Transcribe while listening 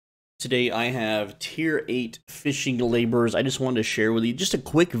Today I have tier 8 fishing laborers. I just wanted to share with you just a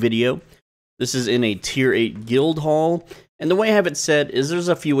quick video. This is in a tier 8 guild hall, and the way I have it set is there's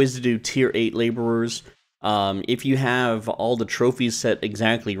a few ways to do tier 8 laborers. If you have all the trophies set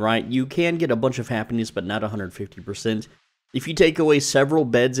exactly right, you can get a bunch of happiness, but not 150%. If you take away several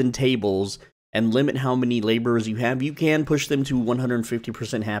beds and tables and limit how many laborers you have, you can push them to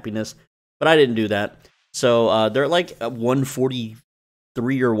 150% happiness, but I didn't do that. So they're like 143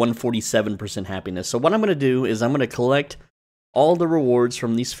 or 147% happiness. So what I'm going to do is I'm going to collect all the rewards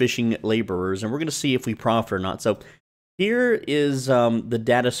from these fishing laborers, and we're going to see if we profit or not. So here is the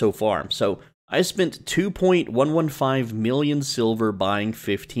data so far. So I spent 2.115 million silver buying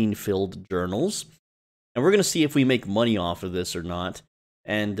 15 filled journals, and we're going to see if we make money off of this or not.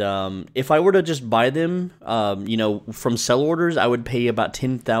 And if I were to just buy them, you know, from sell orders, I would pay about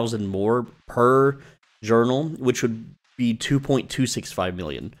 10,000 more per journal, which would be 2.265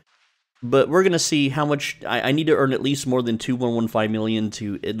 million. But we're going to see how much I need to earn at least more than 2.115 million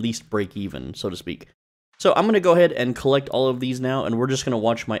to at least break even, so to speak. So I'm going to go ahead and collect all of these now, and we're just going to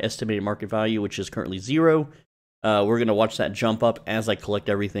watch my estimated market value, which is currently 0. We're going to watch that jump up as I collect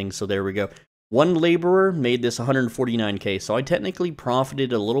everything, so there we go. One laborer made this 149k, so I technically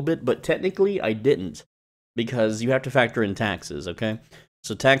profited a little bit, but technically I didn't, because you have to factor in taxes, okay?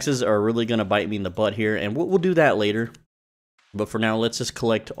 So taxes are really going to bite me in the butt here, and we'll do that later. But for now, let's just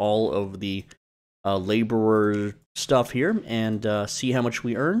collect all of the laborer stuff here and see how much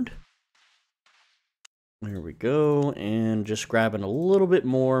we earned. There we go, and just grabbing a little bit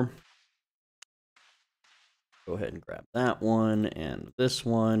more. Go ahead and grab that one and this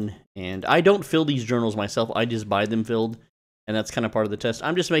one. And I don't fill these journals myself, I just buy them filled, and that's kind of part of the test.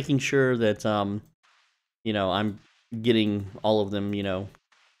 I'm just making sure that, you know, I'm getting all of them, you know,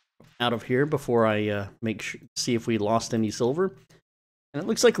 out of here before I see if we lost any silver. And it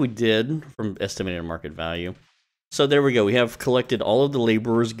looks like we did from estimated market value. So there we go. We have collected all of the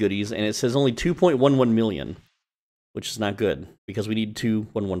laborers' goodies, and it says only 2.11 million, which is not good because we need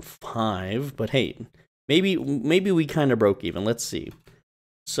 2.115. But hey, maybe we kind of broke even. Let's see.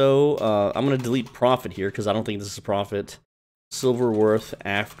 So I'm going to delete profit here because I don't think this is a profit. Silver worth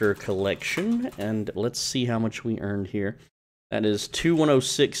after collection, and let's see how much we earned here. That is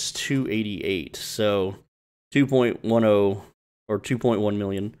 2,106,288. So 2.10 or 2.1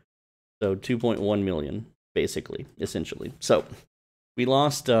 million. So 2.1 million, basically, essentially. So we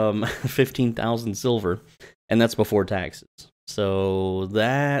lost 15,000 silver, and that's before taxes. So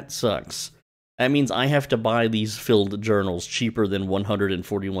that sucks. That means I have to buy these filled journals cheaper than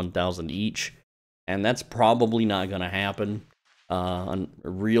 141,000 each, and that's probably not going to happen.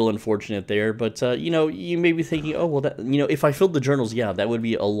 Real unfortunate there, but you know, you may be thinking, oh well, that, you know, if I filled the journals, yeah, that would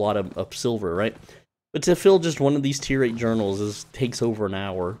be a lot of silver, right? But to fill just one of these tier 8 journals takes over an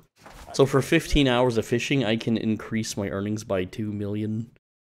hour. So for 15 hours of fishing, I can increase my earnings by 2 million.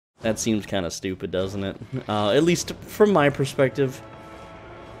 That seems kind of stupid, doesn't it? At least from my perspective.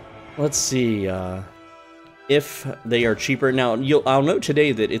 Let's see if they are cheaper. Now, I'll note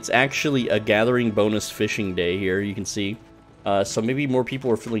today that it's actually a gathering bonus fishing day here. You can see. So maybe more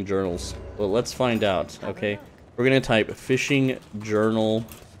people are filling journals. Well, let's find out, okay? We're going to type fishing journal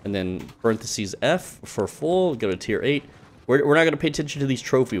and then parentheses F for full, go to tier 8. We're not going to pay attention to these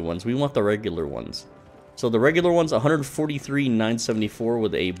trophy ones. We want the regular ones. So the regular one's 143,974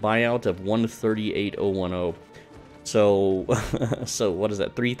 with a buyout of 138,010. So, so what is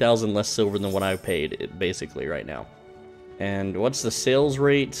that? 3,000 less silver than what I paid, basically, right now. And what's the sales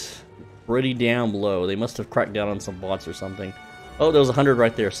rate? Pretty down below. They must have cracked down on some bots or something. Oh, there was 100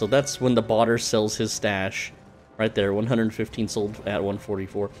 right there. So that's when the botter sells his stash. Right there, 115 sold at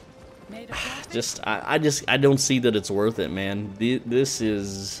 144. I don't see that it's worth it, man. This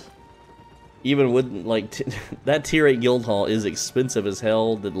is, even with like that tier 8 guild hall is expensive as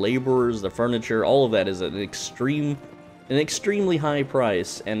hell. The laborers, the furniture, all of that is an extremely high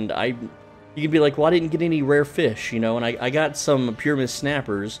price. And you could be like, well, I didn't get any rare fish, you know. And I got some pyramid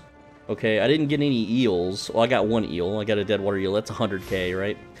snappers. Okay, I didn't get any eels. Well, I got one eel. I got a dead water eel. That's 100k,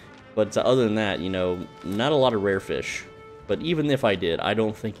 right? But other than that, you know, not a lot of rare fish. But even if I did, I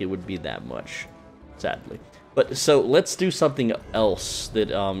don't think it would be that much, sadly. But so let's do something else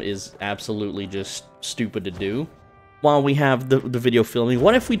that is absolutely just stupid to do while we have the video filming.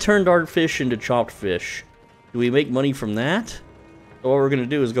 What if we turned our fish into chopped fish? Do we make money from that? So what we're going to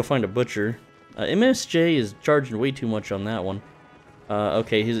do is go find a butcher. MSJ is charging way too much on that one.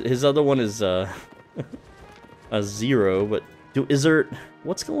 Okay, his other one is a 0, but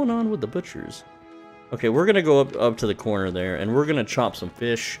what's going on with the butchers? Okay, we're gonna go up to the corner there, and we're gonna chop some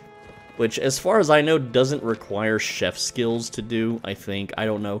fish. which, as far as I know, doesn't require chef skills to do, I think. I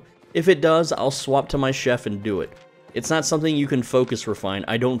don't know. If it does, I'll swap to my chef and do it. It's not something you can focus refine,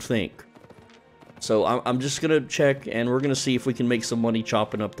 I don't think. So I'm just gonna check, and we're gonna see if we can make some money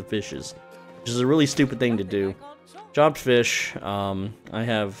chopping up the fishes. Which is a really stupid thing to do. Chopped fish, I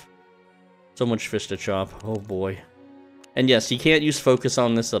have so much fish to chop, oh boy. And yes, you can't use focus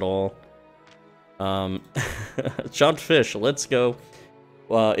on this at all. Chopped fish, let's go.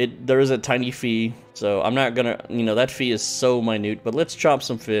 There is a tiny fee, so I'm not gonna, you know, that fee is so minute, but let's chop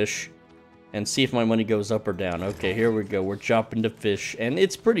some fish and see if my money goes up or down. Okay, here we go, we're chopping the fish, and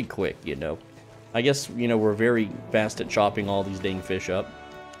it's pretty quick, you know. I guess, you know, we're very fast at chopping all these dang fish up,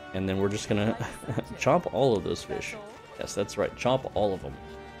 and then we're just gonna chop all of those fish. Yes, that's right, chop all of them.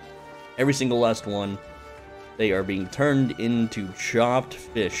 Every single last one. They are being turned into chopped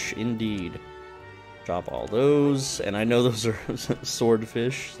fish, indeed. Chop all those, and I know those are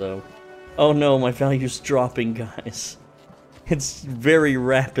swordfish, so... Oh no, my value's dropping, guys. It's very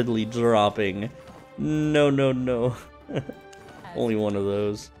rapidly dropping. No, no, no. Only one of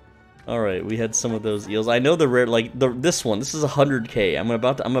those. Alright, we had some of those eels. I know the rare, like, this one, this is 100k.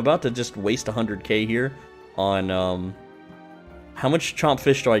 I'm about to just waste 100k here on, how much chopped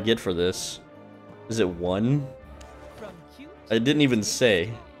fish do I get for this? Is it 1? It didn't even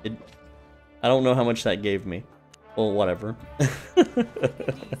say. I don't know how much that gave me. Well, whatever.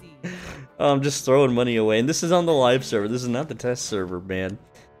 I'm just throwing money away. And this is on the live server. This is not the test server, man.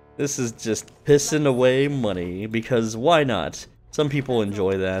 This is just pissing away money. Because why not? Some people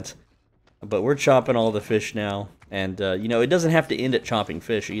enjoy that. But we're chopping all the fish now. And, you know, it doesn't have to end at chopping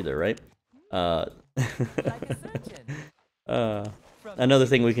fish either, right? Another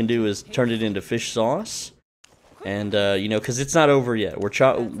thing we can do is turn it into fish sauce. And, you know, because it's not over yet.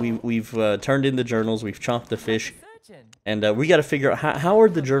 We've turned in the journals, we've chopped the fish, and we got to figure out how are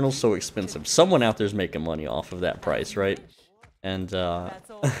the journals so expensive? Someone out there's making money off of that price, right? And,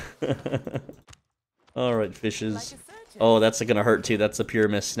 alright, fishes. Oh, that's gonna hurt too. That's a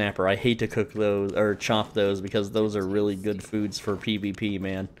pyramid snapper. I hate to cook those, or chop those, because those are really good foods for PvP,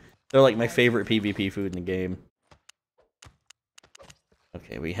 man. They're like my favorite PvP food in the game.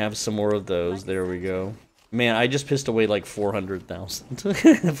 Okay, we have some more of those. There we go. Man, I just pissed away like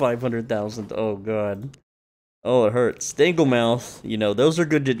 400,000. 500,000. Oh, God. Oh, it hurts. Danglemouth, you know, those are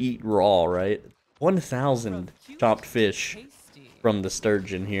good to eat raw, right? 1,000 chopped fish from the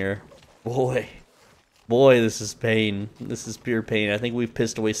sturgeon here. Boy. Boy, this is pain. This is pure pain. I think we've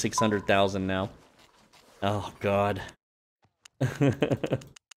pissed away 600,000 now. Oh, God.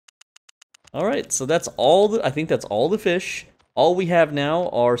 Alright, so that's all I think that's all the fish. All we have now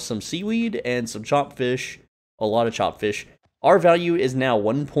are some seaweed and some chopped fish. A lot of chopped fish. Our value is now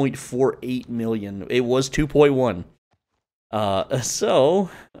 1.48 million. It was 2.1.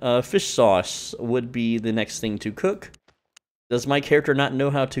 Fish sauce would be the next thing to cook. Does my character not know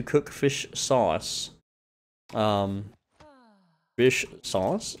how to cook fish sauce? Fish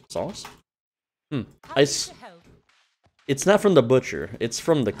sauce? Sauce? It's not from the butcher. It's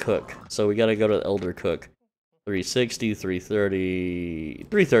from the cook. So we gotta go to the elder cook. 360, 330.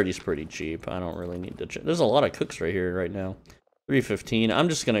 330 is pretty cheap. I don't really need to check. There's a lot of cooks right here right now. 315. I'm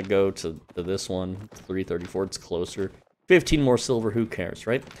just gonna go to this one. 334. It's closer. 15 more silver. Who cares,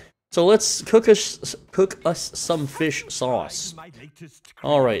 right? So let's cook us some fish sauce.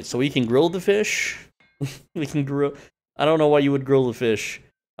 All right. So we can grill the fish. We can grill. I don't know why you would grill the fish.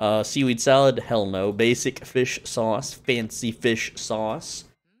 Seaweed salad. Hell no. Basic fish sauce. Fancy fish sauce.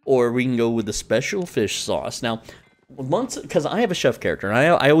 Or we can go with the special fish sauce. Now, because I have a chef character, and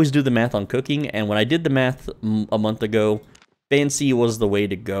I always do the math on cooking, and when I did the math a month ago, fancy was the way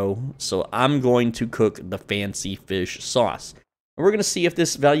to go. So I'm going to cook the fancy fish sauce. And we're going to see if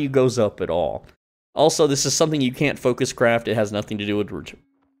this value goes up at all. Also, this is something you can't focus craft. It has nothing to do with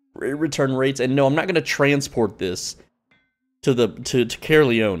return rates. And no, I'm not going to transport this to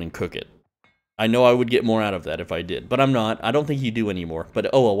Caerleon and cook it. I know I would get more out of that if I did, but I'm not. I don't think you do anymore.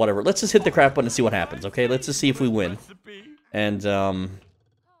 But oh well, whatever. Let's just hit the craft button and see what happens, okay? Let's just see if we win. And the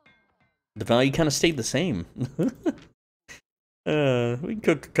value kind of stayed the same. We can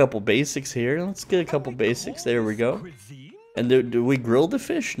cook a couple basics here. Let's get a couple basics. There we go. And do we grill the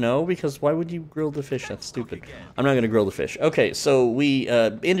fish? No, because why would you grill the fish? That's stupid. I'm not going to grill the fish. Okay, so we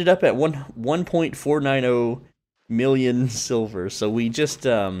ended up at 1.490 million silver. So we just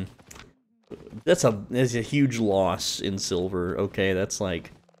that's a huge loss in silver. Okay, that's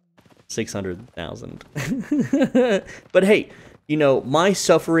like 600,000. But hey, you know, my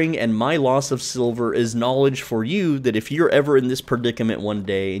suffering and my loss of silver is knowledge for you that if you're ever in this predicament one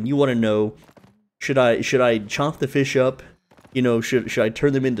day and you want to know, should I chop the fish up? You know, should I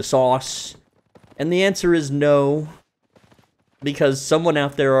turn them into sauce? And the answer is no. because someone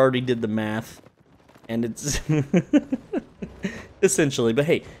out there already did the math, and it's essentially. But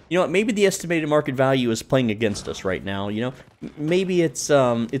hey, you know what? Maybe the estimated market value is playing against us right now. You know, maybe it's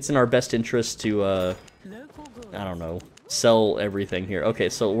in our best interest to I don't know, sell everything here. Okay,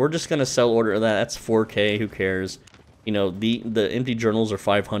 so we're just gonna sell order that. That's 4K. Who cares? You know, the empty journals are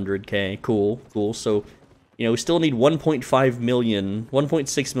 500K. Cool, cool. So, you know, we still need 1.5 million,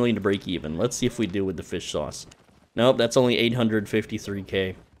 1.6 million to break even. Let's see if we do with the fish sauce. Nope, that's only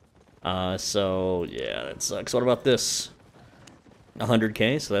 853K. So yeah, that sucks. What about this?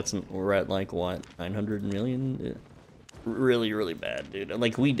 100K. So that's, we're at like what, 900 million? Really, really bad, dude.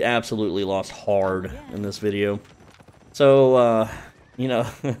 Like, we absolutely lost hard in this video. So, you know,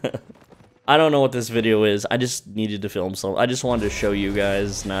 I don't know what this video is. I just needed to film some. I just wanted to show you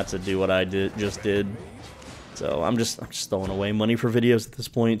guys not to do what I just did. So I'm just throwing away money for videos at this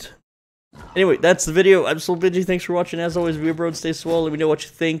point. Anyway, that's the video. I'm so busy. Thanks for watching. As always, be bro, stay swell. Let me know what you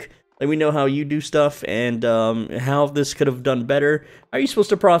think. Let me know how you do stuff and how this could have done better. How are you supposed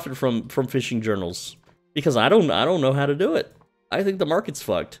to profit from fishing journals? Because I don't know how to do it. I think the market's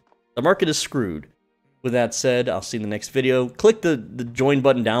fucked. The market is screwed. With that said, I'll see you in the next video. Click the join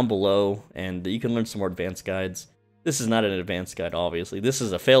button down below, and you can learn some more advanced guides. This is not an advanced guide, obviously. This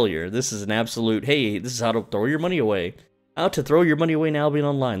is a failure. This is an absolute, hey, this is how to throw your money away. How to throw your money away in Albion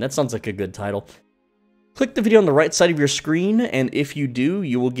Online. That sounds like a good title. Click the video on the right side of your screen, and if you do,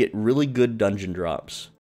 you will get really good dungeon drops.